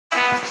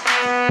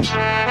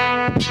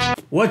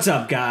What's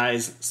up,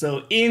 guys?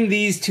 So in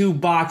these two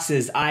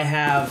boxes I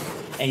have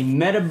a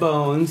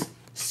Metabones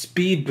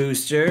Speed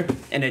Booster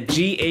and a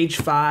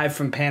GH5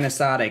 from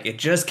Panasonic. It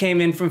just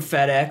came in from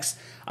FedEx.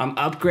 I'm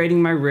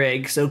upgrading my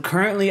rig. So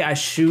currently I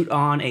shoot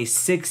on a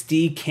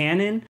 6D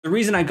Canon. The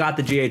reason I got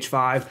the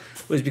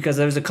GH5 was because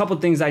there was a couple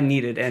things I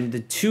needed, and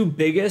the two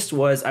biggest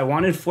was I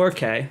wanted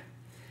 4K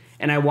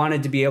and I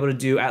wanted to be able to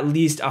do at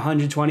least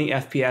 120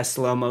 FPS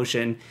slow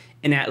motion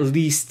and at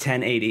least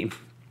 1080.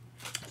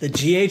 The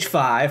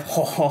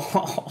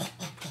GH5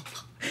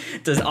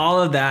 does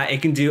all of that.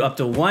 It can do up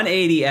to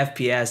 180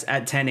 FPS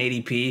at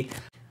 1080p.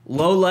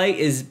 Low light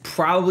is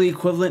probably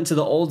equivalent to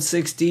the old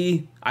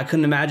 6D. I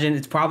couldn't imagine.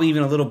 It's probably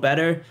even a little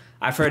better.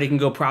 I've heard it can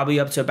go probably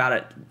up to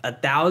about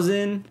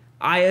 1,000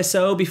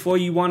 ISO before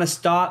you want to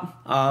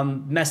stop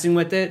messing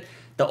with it.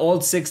 The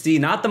old 6D,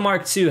 not the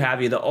Mark II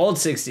heavy, the old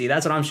 6D,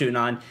 that's what I'm shooting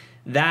on.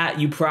 That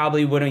you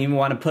probably wouldn't even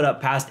want to put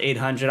up past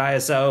 800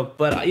 ISO.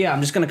 But yeah,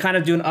 I'm just going to kind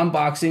of do an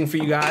unboxing for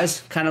you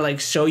guys, kind of like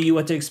show you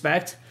what to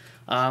expect.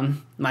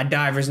 My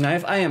diver's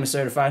knife. I am a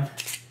certified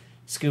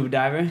scuba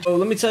diver. So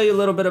let me tell you a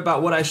little bit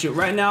about what I shoot.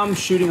 Right now I'm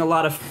shooting a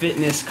lot of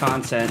fitness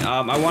content.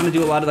 I want to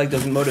do a lot of like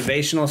those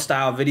motivational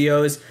style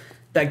videos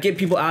that get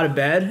people out of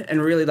bed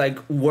and really like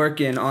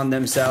working on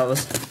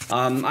themselves.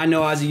 I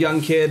know as a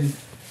young kid,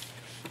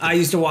 I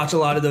used to watch a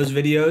lot of those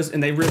videos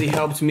and they really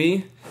helped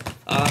me.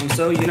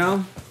 So, you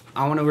know,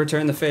 I want to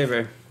return the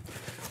favor.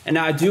 And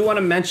now I do want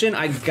to mention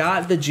I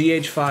got the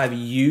GH5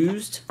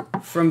 used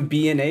from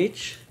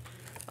B&H.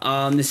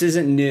 This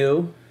isn't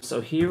new.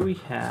 So here we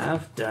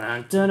have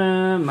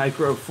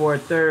Micro Four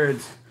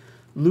Thirds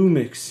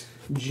Lumix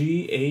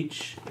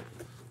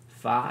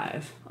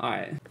GH5.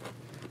 Alright.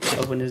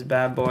 Open this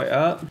bad boy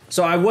up.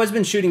 So I was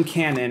been shooting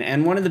Canon,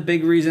 and one of the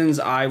big reasons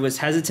I was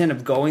hesitant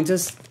of going to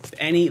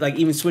any, like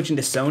even switching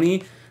to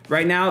Sony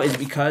right now is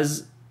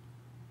because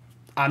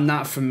I'm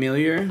not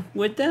familiar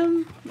with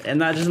them,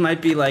 and that just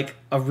might be like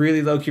a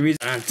really low-key reason.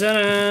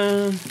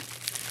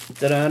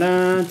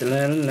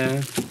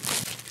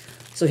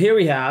 So here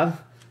we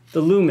have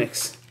the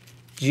Lumix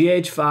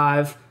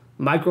GH5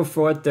 Micro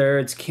Four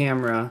Thirds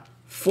camera,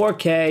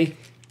 4K,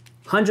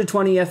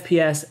 120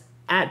 FPS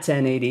at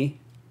 1080.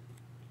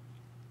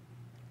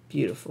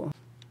 Beautiful.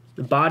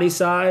 The body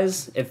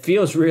size, it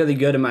feels really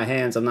good in my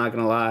hands, I'm not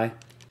gonna lie.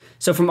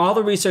 So from all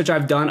the research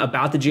I've done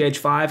about the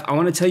GH5, I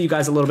want to tell you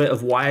guys a little bit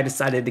of why I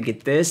decided to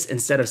get this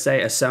instead of,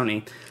 say, a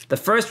Sony. The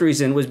first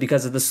reason was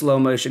because of the slow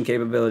motion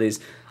capabilities.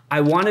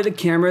 I wanted a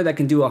camera that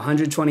can do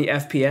 120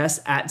 FPS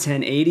at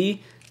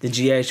 1080. The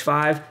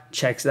GH5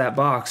 checks that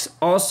box.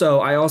 Also,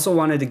 I also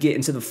wanted to get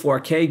into the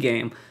 4K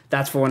game.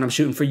 That's for when I'm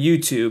shooting for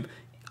YouTube.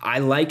 I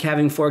like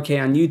having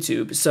 4K on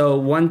YouTube. So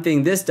one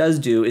thing this does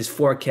do is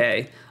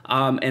 4K.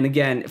 And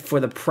again, for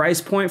the price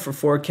point for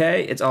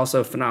 4K, it's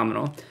also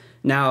phenomenal.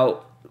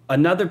 Now,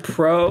 another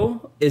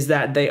pro is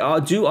that they all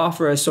do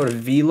offer a sort of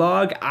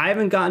vlog. I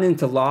haven't gotten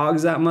into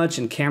logs that much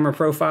and camera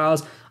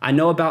profiles. I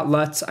know about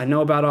LUTs. I know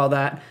about all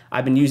that.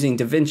 I've been using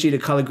DaVinci to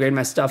color grade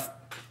my stuff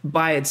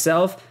by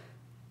itself.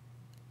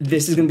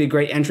 This is going to be a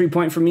great entry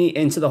point for me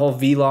into the whole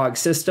vlog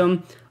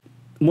system.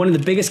 One of the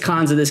biggest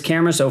cons of this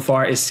camera so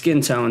far is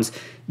skin tones.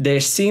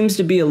 There seems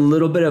to be a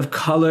little bit of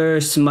color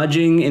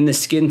smudging in the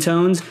skin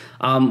tones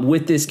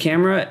with this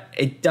camera.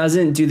 It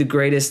doesn't do the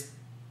greatest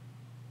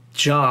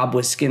job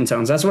with skin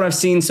tones. That's what I've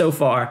seen so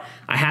far.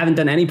 I haven't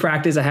done any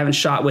practice. I haven't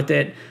shot with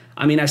it.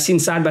 I mean, I've seen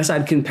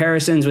side-by-side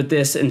comparisons with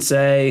this and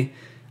say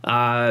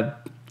a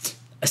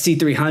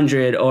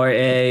C300 or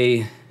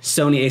a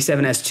Sony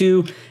a7S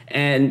II,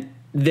 and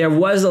there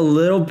was a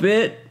little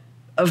bit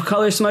of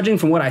color smudging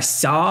from what I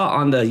saw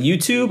on the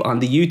YouTube,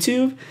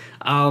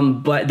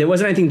 but there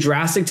wasn't anything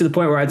drastic to the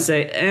point where I'd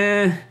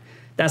say,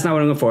 that's not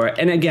what I'm going for.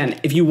 And again,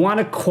 if you want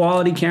a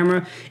quality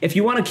camera, if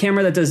you want a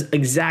camera that does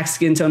exact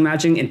skin tone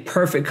matching in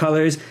perfect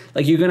colors,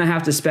 like you're going to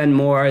have to spend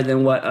more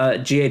than what a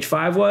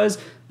GH5 was.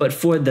 But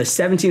for the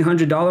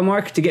 $1,700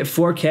 mark, to get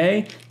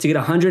 4K, to get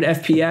 100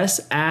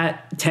 FPS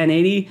at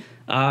 1080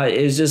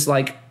 is just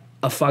like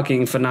a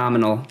fucking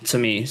phenomenal to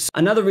me.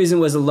 Another reason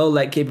was the low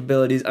light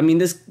capabilities. I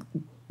mean,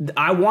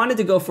 I wanted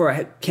to go for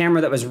a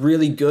camera that was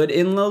really good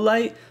in low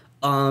light.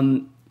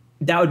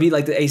 That would be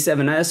like the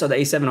A7S or the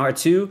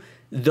A7R II.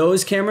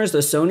 Those cameras,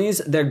 those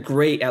Sonys, they're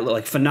great at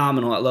like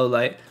phenomenal at low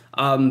light.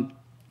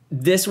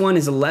 This one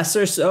is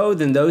lesser so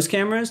than those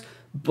cameras,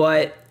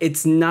 but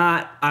it's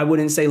not, I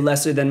wouldn't say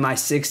lesser than my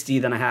 60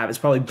 that I have. It's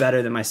probably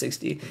better than my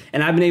 60.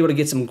 And I've been able to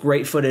get some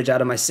great footage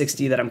out of my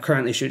 60 that I'm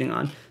currently shooting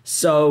on.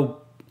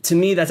 So to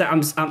me, that's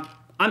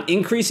I'm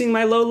increasing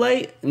my low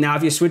light. Now,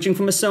 if you're switching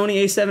from a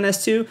Sony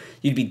a7S II,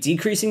 you'd be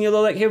decreasing your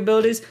low light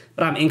capabilities,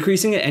 but I'm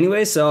increasing it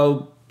anyway,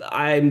 so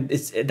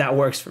that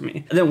works for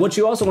me. And then what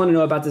you also want to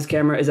know about this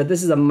camera is that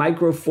this is a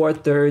Micro Four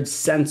Thirds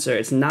sensor.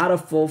 It's not a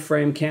full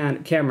frame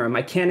camera.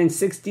 My Canon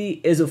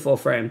 60 is a full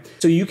frame.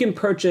 So you can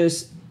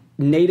purchase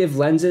native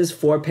lenses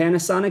for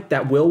Panasonic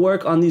that will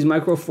work on these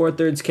Micro Four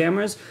Thirds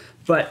cameras,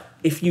 but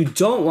if you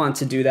don't want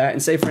to do that,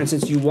 and say for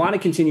instance you want to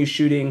continue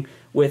shooting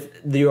with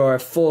your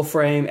full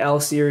frame L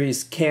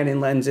series Canon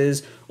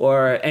lenses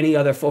or any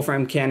other full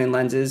frame Canon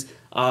lenses,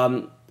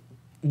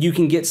 you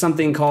can get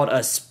something called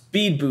a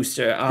speed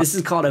booster. This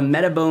is called a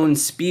Metabones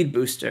Speed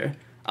Booster.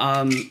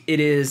 It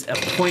is a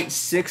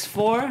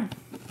 0.64.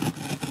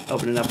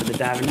 Open it up with the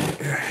Davenant.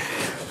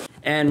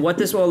 And what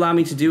this will allow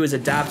me to do is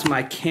adapt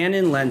my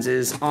Canon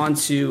lenses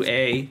onto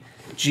the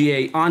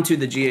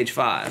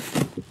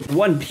GH5.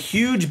 One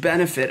huge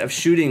benefit of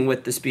shooting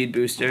with the Speed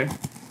Booster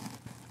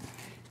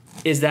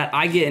is that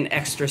I get an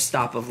extra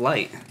stop of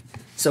light.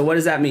 So what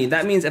does that mean?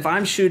 That means if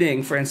I'm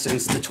shooting, for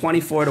instance, the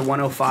 24 to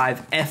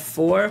 105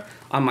 f4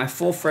 on my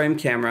full frame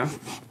camera,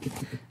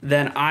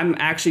 then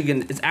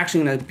it's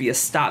actually gonna be a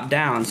stop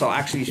down, so I'll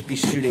actually be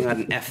shooting at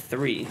an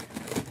f3.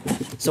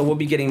 So we'll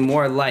be getting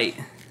more light.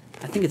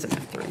 I think it's an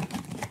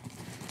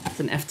f3. It's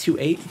an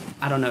f2.8.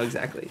 I don't know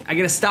exactly. I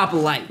get a stop of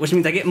light, which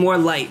means I get more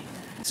light.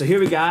 So here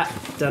we got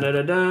the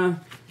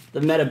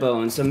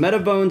Metabones. So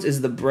Metabones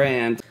is the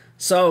brand.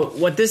 So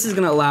what this is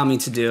gonna allow me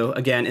to do,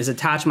 again, is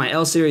attach my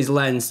L series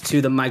lens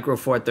to the Micro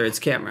Four Thirds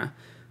camera.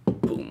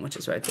 Boom, which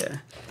is right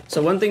there.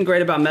 So one thing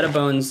great about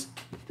Metabones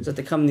is that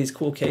they come in these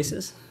cool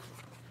cases.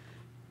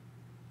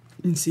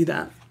 You can see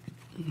that?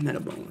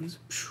 Metabones.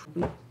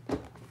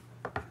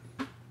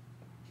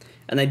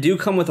 And they do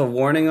come with a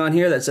warning on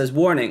here that says,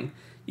 warning,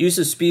 use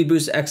of Speed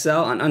Boost XL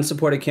on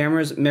unsupported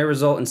cameras may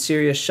result in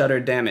serious shutter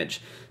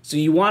damage. So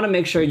you wanna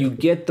make sure you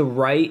get the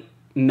right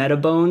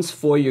Metabones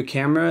for your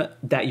camera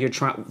that you're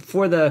trying,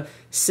 for the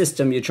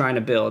system you're trying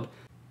to build.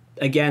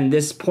 Again,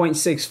 this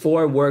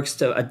 0.64 works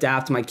to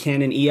adapt my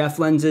Canon EF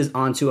lenses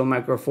onto a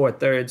Micro Four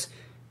Thirds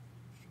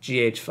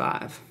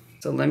GH5.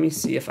 So let me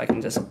see if I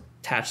can just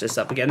attach this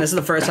up again. This is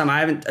the first time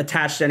I haven't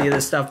attached any of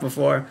this stuff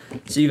before,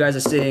 so you guys are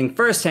seeing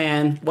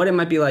firsthand what it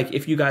might be like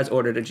if you guys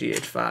ordered a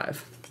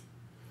GH5.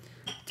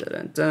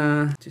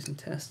 Do some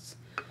tests.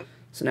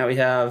 So now we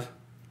have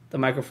the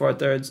Micro Four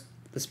Thirds,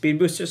 the Speed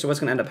Booster. So what's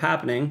going to end up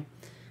happening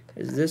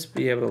is this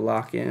be able to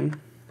lock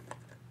in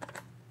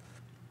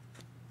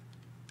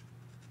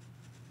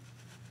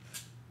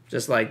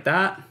just like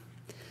that.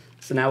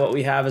 So now what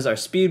we have is our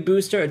Speed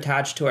Booster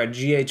attached to our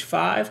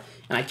GH5,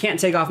 and I can't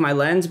take off my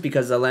lens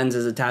because the lens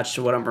is attached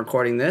to what I'm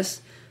recording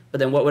this. But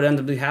then what would end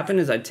up happening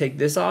is I'd take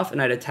this off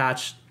and I'd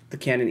attach the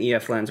Canon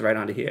EF lens right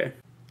onto here.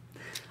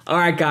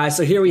 Alright guys,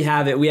 so here we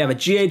have it. We have a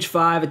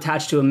GH5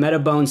 attached to a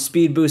Metabones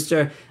Speed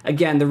Booster.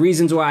 Again, the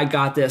reasons why I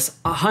got this: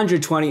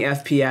 120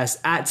 FPS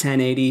at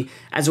 1080,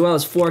 as well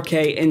as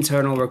 4K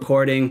internal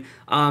recording.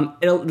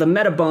 The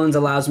Metabones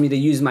allows me to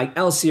use my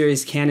L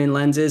series Canon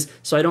lenses,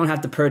 so I don't have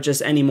to purchase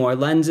any more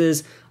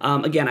lenses.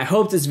 Again, I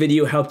hope this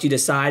video helped you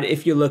decide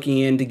if you're looking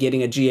into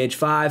getting a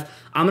GH5.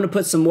 I'm going to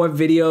put some more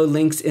video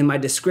links in my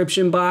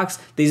description box.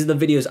 These are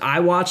the videos I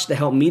watched to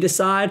help me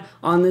decide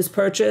on this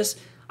purchase.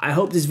 I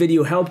hope this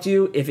video helped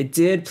you. If it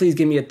did, please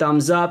give me a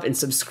thumbs up and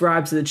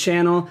subscribe to the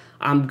channel.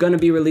 I'm going to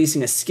be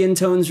releasing a skin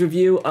tones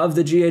review of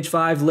the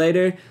GH5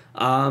 later.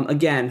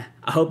 Again,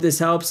 I hope this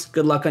helps.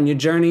 Good luck on your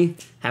journey.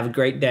 Have a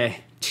great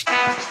day.